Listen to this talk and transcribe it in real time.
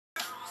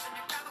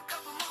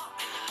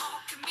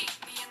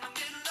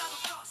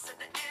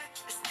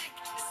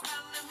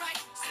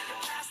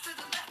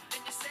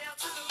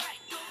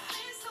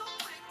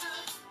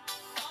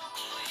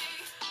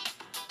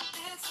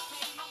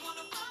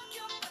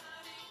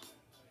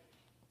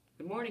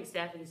Good morning,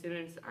 staff and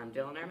students. I'm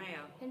Dylan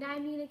Armeo. And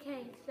I'm Nina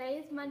Kane.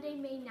 Today is Monday,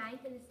 May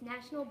 9th, and it's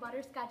National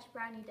Butterscotch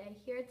Brownie Day.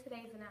 Here are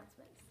today's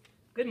announcements.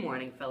 Good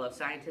morning, fellow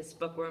scientists,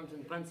 bookworms,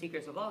 and fun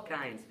seekers of all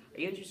kinds.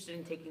 Are you interested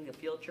in taking a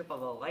field trip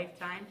of a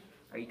lifetime?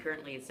 Are you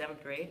currently in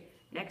 7th grade?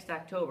 Next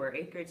October,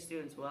 8th grade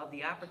students will have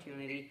the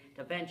opportunity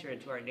to venture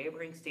into our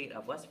neighboring state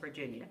of West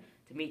Virginia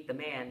to meet the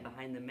man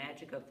behind the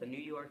magic of the New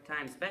York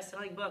Times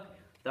best-selling book,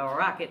 The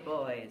Rocket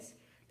Boys.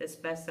 This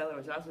bestseller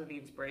was also the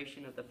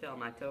inspiration of the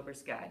film October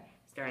Sky,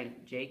 starring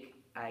Jake,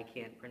 I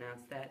can't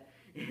pronounce that.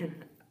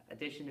 In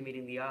addition to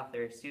meeting the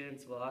author,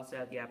 students will also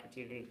have the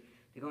opportunity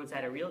to go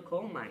inside a real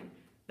coal mine,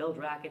 build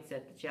rockets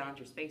at the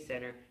Challenger Space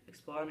Center,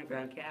 explore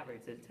underground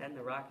caverns, attend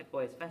the Rocket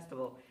Boys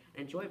Festival,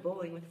 and enjoy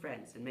bowling with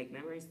friends and make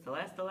memories to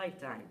last a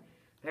lifetime.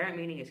 Parent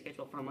meeting is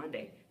scheduled for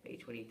Monday, May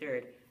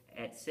 23rd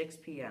at 6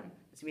 p.m.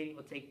 This meeting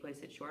will take place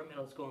at Shore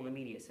Middle School in the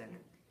Media Center.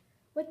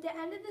 With the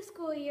end of the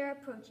school year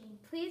approaching,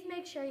 please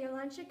make sure your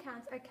lunch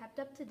accounts are kept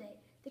up to date.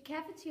 The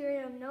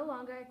cafeteria will no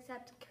longer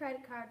accept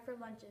credit card for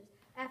lunches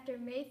after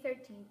May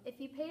 13th. If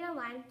you paid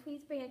online,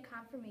 please bring a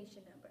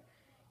confirmation number.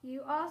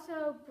 You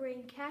also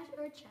bring cash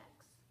or checks.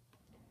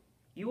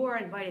 You are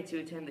invited to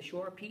attend the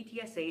Shore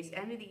PTSA's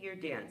End of the Year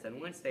Dance on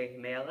Wednesday,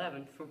 May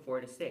 11th from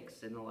 4 to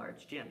 6 in the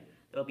large gym.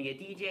 There will be a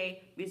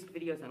DJ, music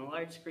videos on a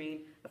large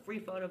screen, a free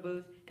photo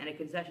booth, and a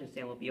concession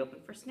stand will be open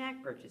for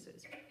snack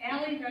purchases.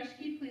 Allie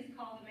Rushke, please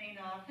call the main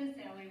office.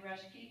 Allie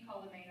Rushke,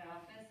 call the main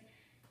office.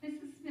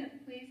 Mrs. Smith,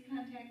 please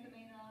contact the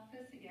main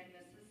office. Again,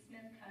 Mrs.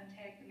 Smith,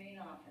 contact the main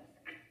office.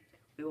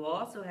 We will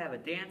also have a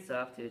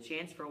dance-off to a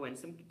chance for win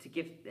some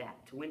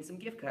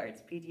gift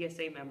cards.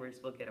 PTSA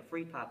members will get a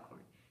free popcorn.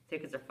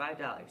 Tickets are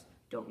 $5.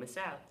 Don't miss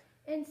out.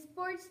 In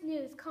sports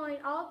news, calling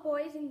all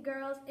boys and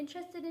girls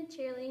interested in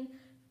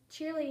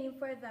cheerleading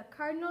for the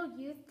Cardinal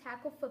Youth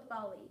Tackle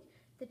Football League.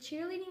 The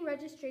cheerleading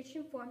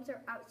registration forms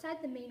are outside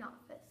the main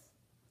office.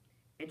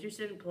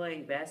 Interested in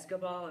playing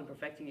basketball and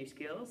perfecting your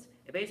skills?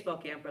 A baseball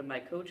camp run by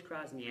Coach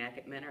Krosniak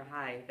at Mentor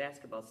High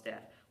basketball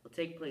staff will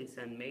take place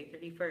on May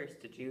 31st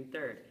to June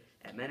 3rd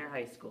at Mentor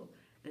High School.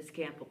 This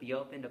camp will be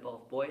open to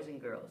both boys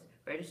and girls.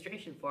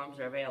 Registration forms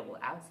are available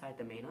outside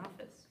the main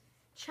office.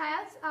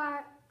 Tryouts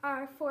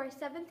are for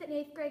 7th and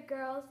 8th grade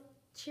girls.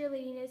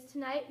 Cheerleading is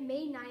tonight,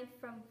 May 9th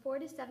from 4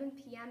 to 7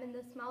 p.m. in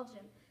the small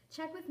gym.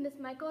 Check with Ms.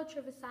 Michael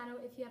Trevisano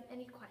if you have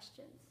any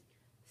questions.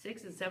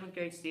 6th and 7th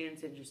grade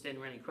students interested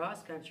in running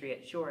cross-country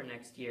at Shore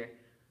next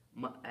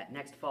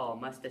fall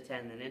must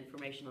attend an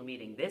informational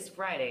meeting this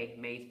Friday,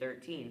 May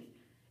 13th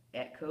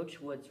at Coach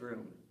Wood's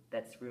room.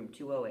 That's room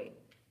 208.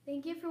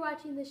 Thank you for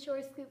watching the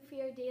Shore Scoop for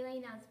your daily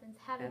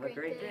announcements. Have a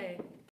great day.